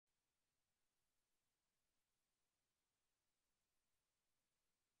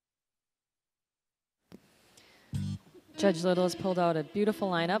Judge Little has pulled out a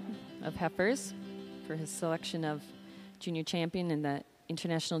beautiful lineup of heifers for his selection of junior champion in the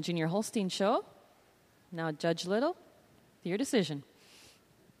International Junior Holstein Show. Now, Judge Little, your decision.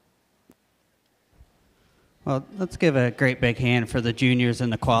 Well, let's give a great big hand for the juniors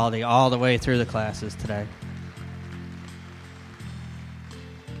and the quality all the way through the classes today.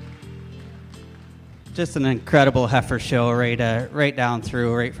 Just an incredible heifer show right down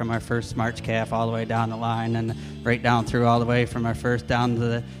through, right from our first March calf all the way down the line, and right down through all the way from our first down to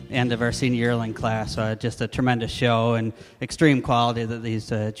the end of our senior yearling class. Just a tremendous show and extreme quality that these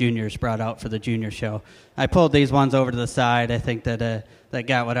juniors brought out for the junior show. I pulled these ones over to the side. I think that they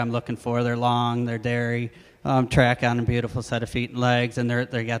got what I'm looking for. They're long, they're dairy, track on a beautiful set of feet and legs, and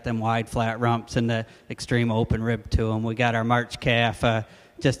they got them wide flat rumps and the extreme open rib to them. We got our March calf,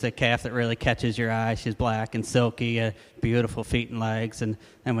 just a calf that really catches your eye. She's black and silky, beautiful feet and legs. And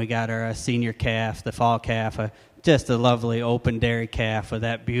then we got our senior calf, the fall calf, just a lovely open dairy calf with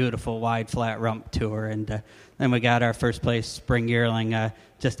that beautiful wide flat rump to her. And then we got our first place spring yearling,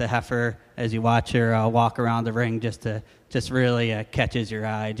 just a heifer as you watch her walk around the ring, just really catches your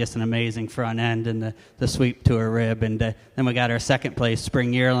eye. Just an amazing front end and the sweep to her rib. And then we got our second place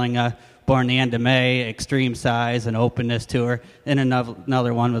spring yearling, born the end of May, extreme size and openness to her, and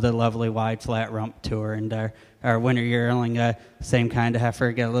another one with a lovely wide flat rump to her. And our winter yearling, same kind of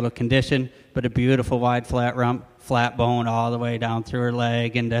heifer, got a little condition, but a beautiful wide flat rump, flat bone all the way down through her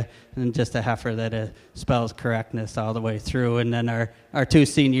leg, and just a heifer that spells correctness all the way through. And then our two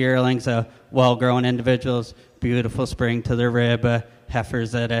senior yearlings, well-grown individuals, beautiful spring to their rib,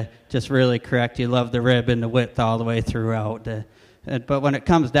 heifers that just really correct. You love the rib and the width all the way throughout. But when it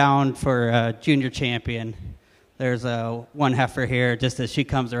comes down for junior champion, there's one heifer here, just as she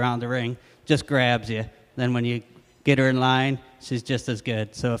comes around the ring, just grabs you. Then when you get her in line, she's just as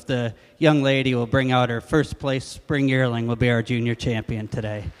good. So if the young lady will bring out her first place spring yearling, will be our junior champion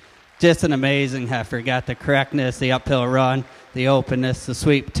today. Just an amazing heifer. Got the correctness, the uphill run, the openness, the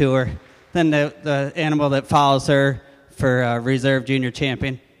sweep to her. Then the animal that follows her for reserve junior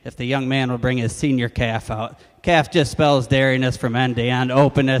champion, if the young man will bring his senior calf out. Calf just spells dairiness from end to end,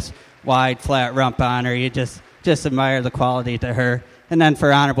 openness, wide, flat rump on her. You just admire the quality to her. And then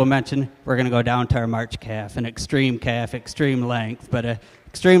for honorable mention, we're going to go down to our March calf, an extreme calf, extreme length, but an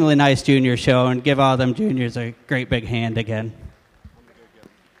extremely nice junior show, and give all them juniors a great big hand again.